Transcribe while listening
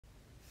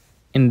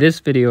In this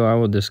video, I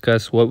will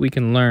discuss what we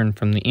can learn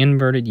from the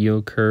inverted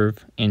yield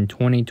curve in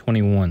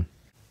 2021.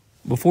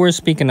 Before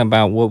speaking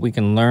about what we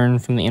can learn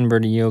from the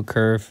inverted yield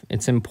curve,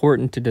 it's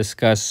important to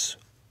discuss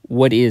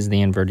what is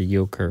the inverted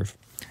yield curve.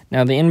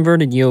 Now, the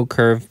inverted yield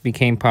curve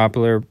became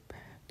popular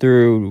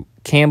through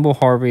Campbell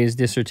Harvey's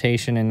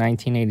dissertation in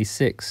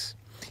 1986.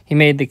 He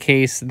made the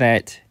case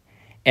that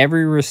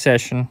every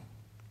recession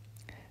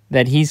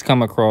that he's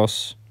come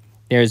across,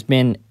 there's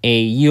been a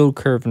yield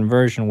curve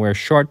inversion where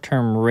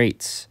short-term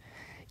rates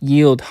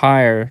yield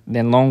higher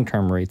than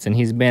long-term rates, and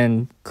he's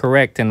been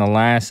correct in the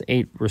last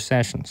 8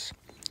 recessions.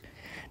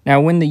 Now,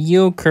 when the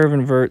yield curve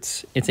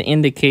inverts, it's an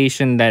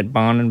indication that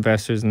bond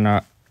investors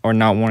are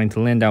not wanting to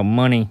lend out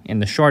money in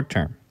the short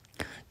term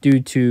due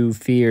to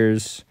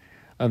fears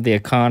of the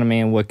economy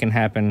and what can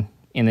happen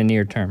in the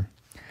near term.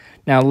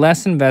 Now,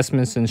 less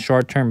investments in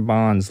short-term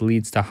bonds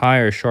leads to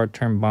higher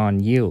short-term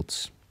bond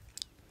yields.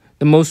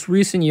 The most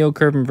recent yield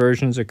curve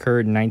inversions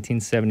occurred in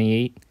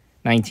 1978,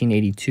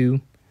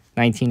 1982,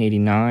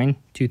 1989,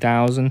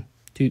 2000,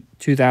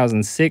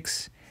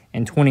 2006,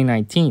 and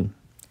 2019.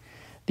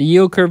 The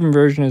yield curve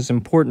inversion is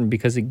important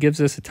because it gives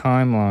us a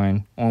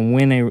timeline on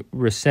when a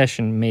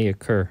recession may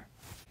occur.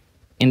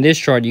 In this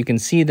chart, you can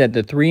see that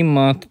the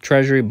 3-month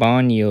Treasury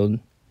bond yield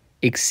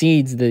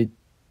exceeds the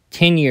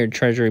 10-year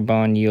Treasury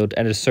bond yield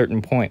at a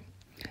certain point.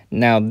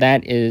 Now,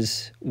 that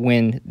is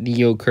when the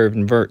yield curve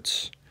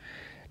inverts.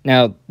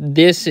 Now,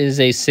 this is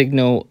a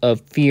signal of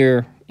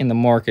fear in the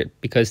market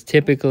because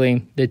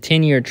typically the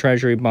 10-year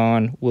Treasury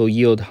bond will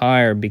yield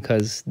higher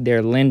because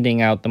they're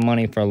lending out the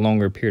money for a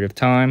longer period of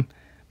time.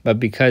 But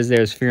because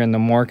there's fear in the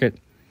market,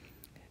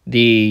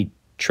 the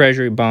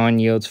Treasury bond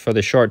yields for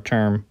the short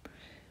term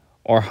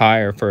are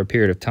higher for a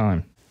period of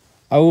time.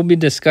 I will be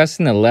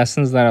discussing the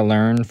lessons that I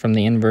learned from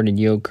the inverted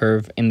yield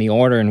curve in the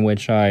order in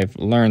which I've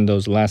learned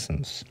those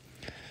lessons.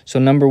 So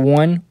number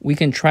 1, we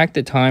can track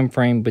the time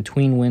frame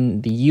between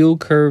when the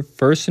yield curve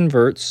first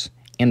inverts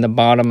and the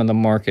bottom of the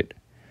market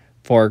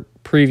for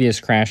previous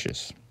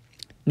crashes.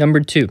 Number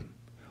 2,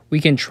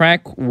 we can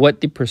track what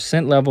the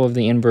percent level of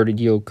the inverted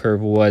yield curve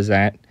was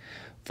at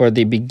for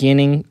the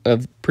beginning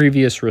of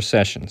previous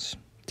recessions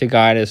to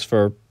guide us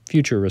for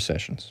future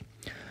recessions.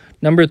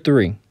 Number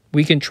 3,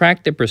 we can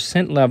track the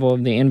percent level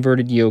of the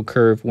inverted yield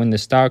curve when the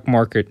stock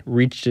market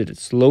reached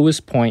its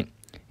lowest point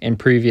in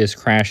previous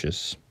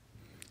crashes.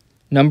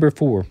 Number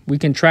 4, we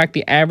can track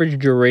the average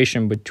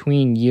duration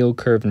between yield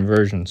curve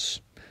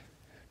inversions.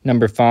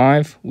 Number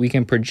 5, we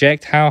can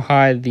project how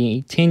high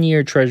the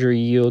 10-year Treasury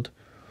yield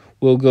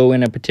will go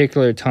in a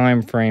particular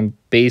time frame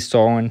based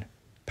on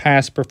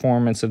past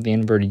performance of the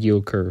inverted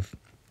yield curve.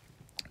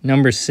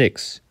 Number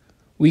 6,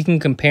 we can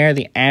compare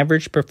the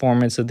average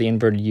performance of the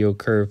inverted yield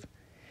curve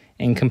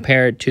and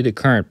compare it to the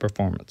current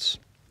performance.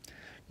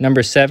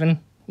 Number 7,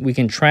 we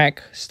can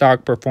track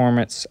stock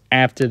performance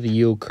after the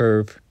yield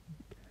curve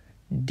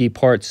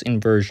departs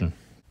inversion.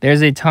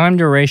 There's a time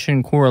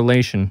duration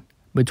correlation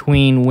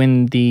between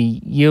when the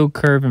yield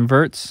curve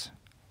inverts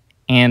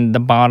and the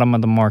bottom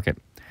of the market.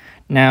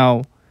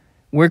 Now,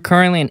 we're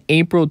currently in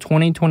April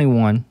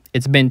 2021.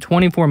 It's been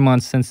 24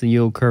 months since the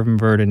yield curve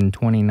inverted in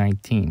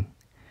 2019.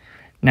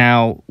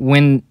 Now,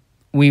 when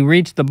we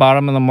reached the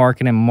bottom of the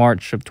market in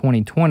March of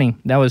 2020,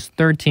 that was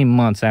 13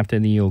 months after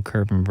the yield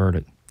curve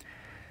inverted.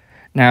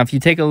 Now, if you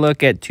take a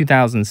look at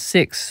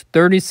 2006,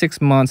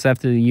 36 months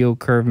after the yield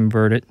curve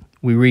inverted,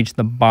 we reached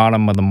the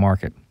bottom of the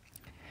market.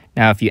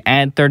 Now, if you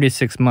add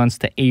 36 months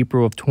to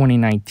April of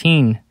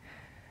 2019,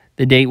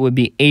 the date would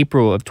be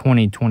April of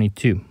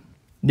 2022.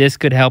 This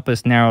could help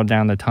us narrow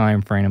down the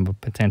time frame of a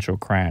potential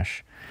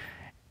crash.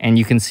 And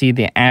you can see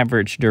the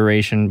average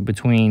duration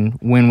between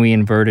when we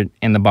inverted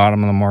and the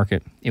bottom of the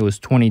market. It was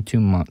 22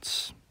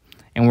 months.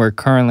 And we're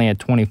currently at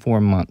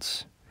 24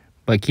 months.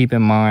 But keep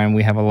in mind,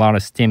 we have a lot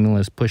of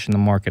stimulus pushing the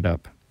market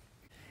up.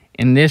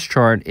 In this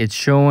chart, it's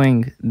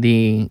showing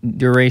the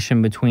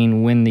duration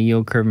between when the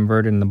yield curve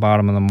inverted and the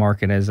bottom of the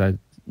market, as I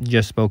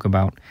just spoke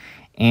about.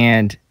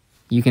 And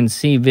you can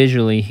see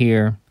visually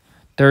here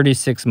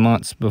 36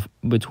 months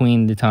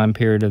between the time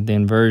period of the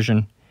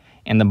inversion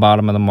and the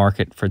bottom of the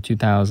market for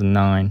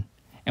 2009.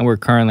 And we're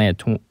currently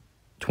at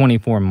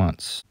 24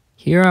 months.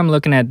 Here I'm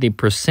looking at the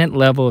percent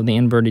level of the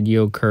inverted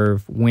yield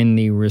curve when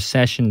the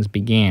recessions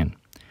began.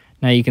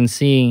 Now you can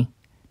see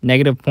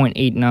negative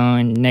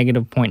 0.89,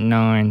 negative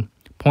 0.9,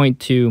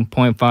 0.2,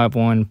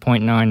 0.51,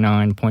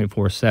 0.99,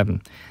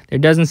 0.47. There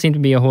doesn't seem to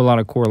be a whole lot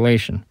of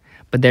correlation,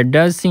 but there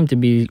does seem to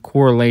be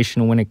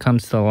correlation when it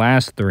comes to the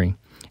last 3.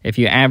 If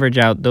you average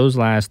out those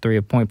last 3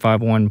 of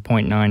 0.51,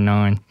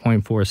 0.99,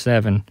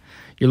 0.47,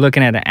 you're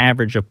looking at an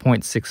average of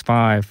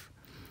 0.65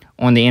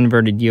 on the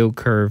inverted yield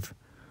curve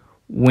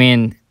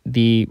when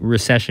the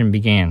recession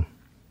began.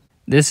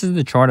 This is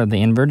the chart of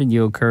the inverted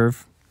yield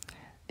curve.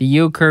 The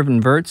yield curve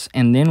inverts,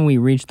 and then we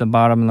reach the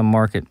bottom of the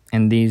market,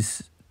 and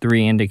these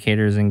 3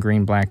 indicators in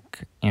green,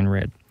 black, and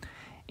red.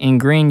 In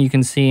green, you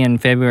can see in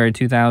February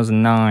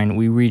 2009,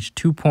 we reached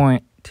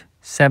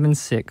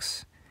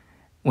 2.76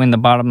 when the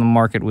bottom of the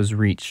market was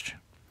reached.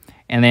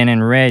 And then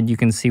in red, you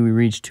can see we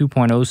reached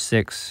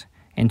 2.06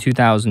 and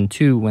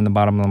 2002 when the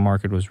bottom of the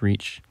market was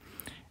reached.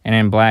 And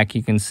in black,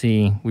 you can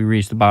see we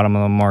reached the bottom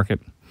of the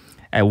market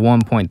at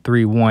 1.31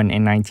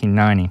 in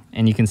 1990.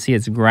 And you can see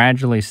it's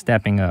gradually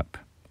stepping up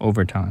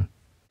over time.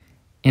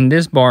 In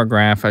this bar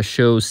graph, I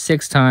show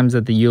 6 times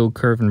that the yield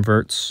curve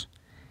inverts.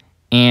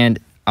 And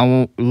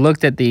I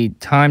looked at the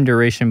time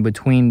duration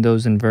between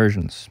those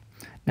inversions.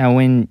 Now,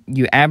 when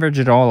you average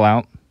it all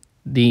out,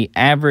 the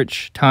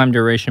average time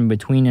duration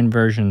between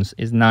inversions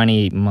is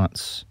 98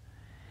 months.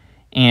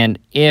 And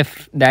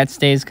if that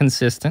stays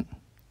consistent,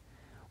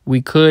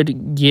 we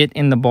could get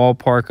in the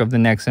ballpark of the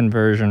next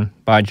inversion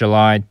by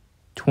July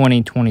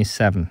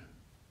 2027.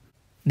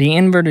 The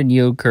inverted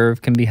yield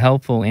curve can be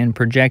helpful in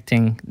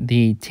projecting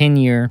the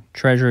 10-year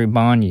Treasury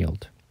bond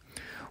yield.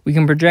 We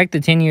can project the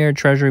 10-year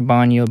Treasury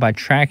bond yield by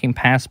tracking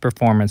past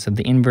performance of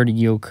the inverted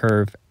yield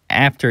curve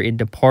after it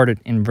departed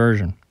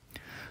inversion.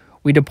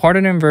 We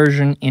departed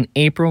inversion in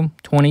April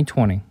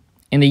 2020.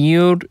 In the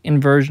yield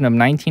inversion of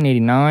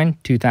 1989,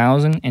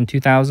 2000, and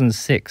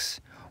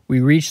 2006, we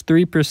reached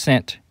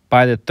 3%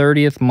 by the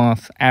 30th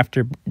month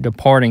after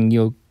departing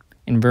yield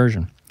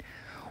inversion.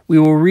 We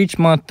will reach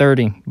month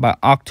 30 by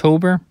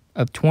October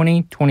of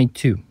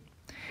 2022.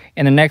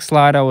 In the next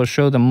slide, I will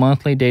show the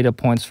monthly data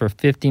points for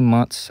 50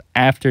 months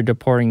after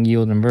departing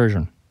yield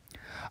inversion.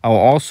 I will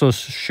also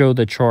show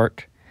the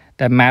chart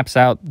that maps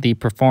out the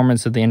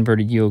performance of the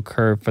inverted yield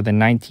curve for the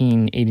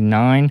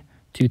 1989,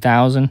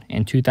 2000,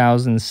 and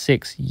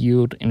 2006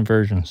 yield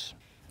inversions.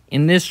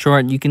 In this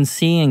chart, you can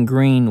see in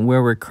green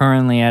where we're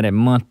currently at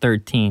month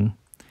 13,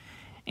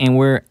 and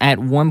we're at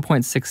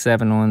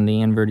 1.67 on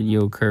the inverted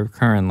yield curve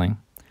currently.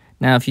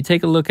 Now, if you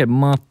take a look at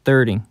month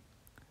 30,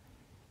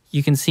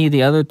 you can see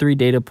the other 3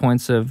 data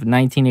points of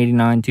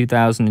 1989,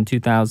 2000, and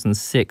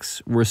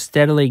 2006 were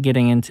steadily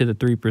getting into the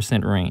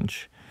 3%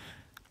 range.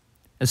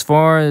 As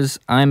far as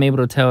I'm able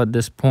to tell at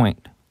this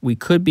point, we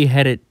could be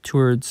headed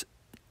towards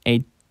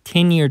a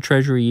 10-year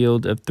Treasury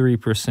yield of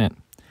 3%.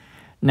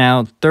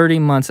 Now, 30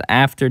 months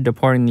after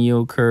departing the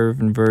yield curve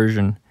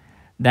inversion,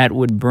 that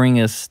would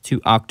bring us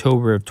to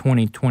October of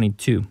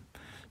 2022.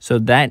 So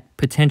that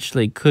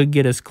potentially could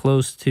get us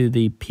close to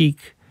the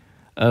peak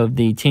of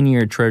the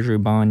 10-year Treasury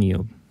bond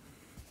yield.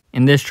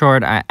 In this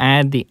chart, I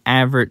add the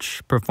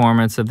average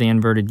performance of the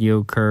inverted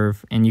yield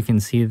curve, and you can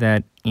see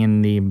that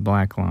in the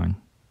black line.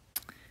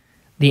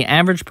 The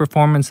average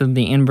performance of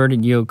the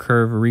inverted yield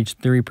curve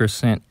reached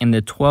 3% in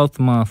the 12th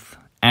month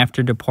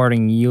after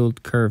departing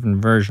yield curve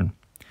inversion.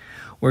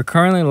 We're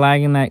currently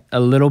lagging that a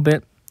little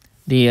bit.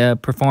 The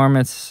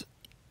performance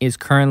is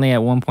currently at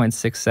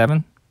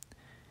 1.67.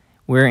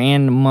 We're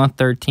in month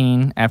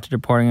 13 after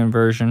departing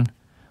inversion,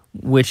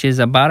 which is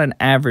about an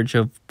average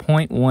of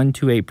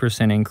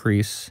 0.128%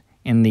 increase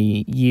in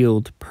the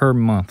yield per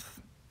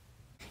month.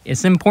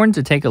 It's important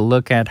to take a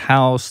look at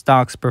how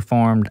stocks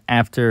performed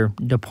after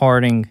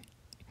departing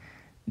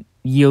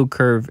yield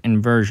curve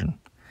inversion.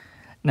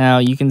 Now,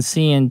 you can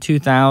see in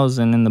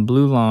 2000 in the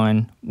blue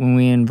line, when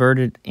we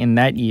inverted in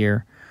that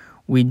year,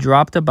 we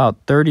dropped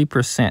about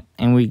 30%,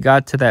 and we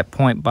got to that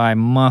point by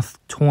month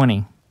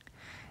 20.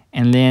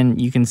 And then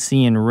you can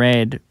see in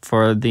red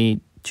for the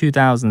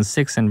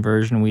 2006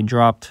 inversion, we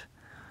dropped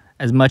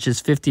as much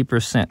as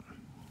 50%,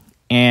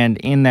 and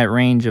in that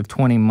range of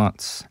 20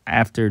 months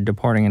after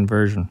departing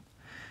inversion.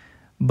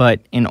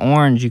 But in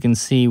orange, you can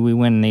see we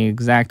went in the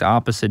exact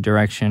opposite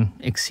direction,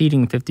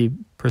 exceeding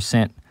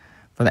 50%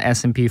 for the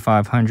S&P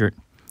 500.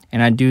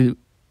 And I do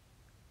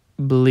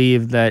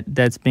believe that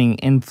that's being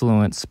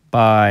influenced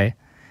by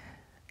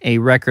a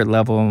record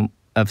level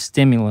of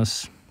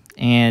stimulus.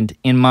 And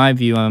in my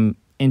view, I'm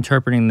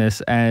interpreting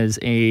this as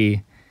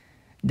a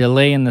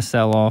delay in the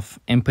sell-off,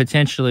 and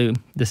potentially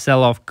the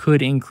sell-off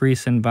could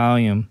increase in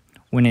volume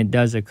when it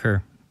does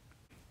occur.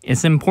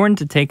 It's important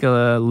to take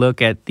a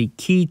look at the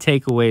key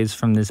takeaways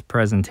from this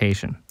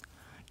presentation.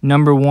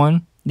 Number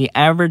 1, the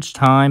average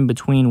time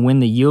between when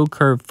the yield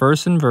curve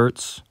first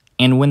inverts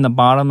and when the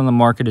bottom of the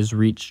market is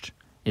reached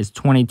is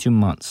 22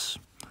 months.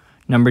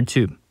 Number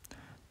 2,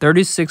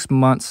 36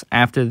 months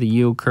after the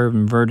yield curve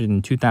inverted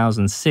in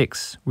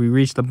 2006, we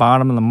reached the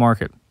bottom of the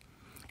market.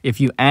 If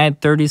you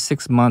add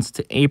 36 months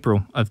to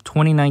April of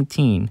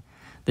 2019,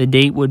 the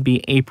date would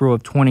be April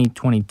of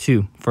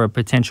 2022 for a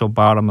potential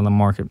bottom of the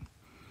market.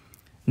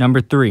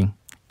 Number 3,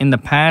 in the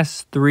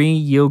past 3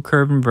 yield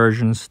curve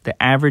inversions,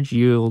 the average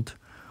yield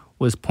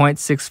was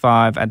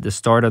 0.65 at the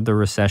start of the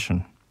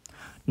recession.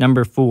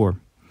 Number 4,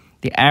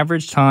 the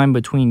average time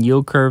between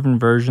yield curve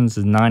inversions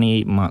is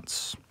 98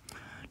 months.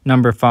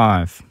 Number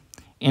 5,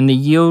 in the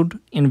yield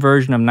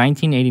inversion of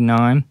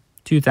 1989,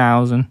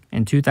 2000,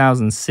 and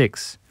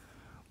 2006,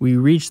 we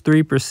reached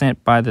 3%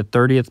 by the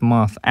 30th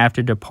month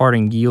after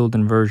departing yield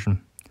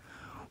inversion.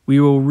 We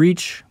will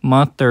reach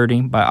month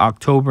 30 by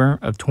October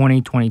of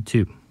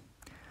 2022.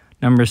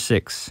 Number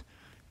 6,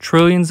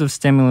 trillions of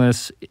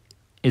stimulus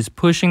is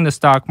pushing the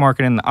stock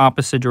market in the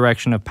opposite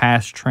direction of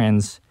past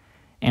trends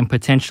and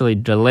potentially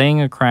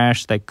delaying a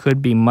crash that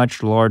could be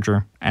much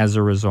larger as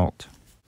a result.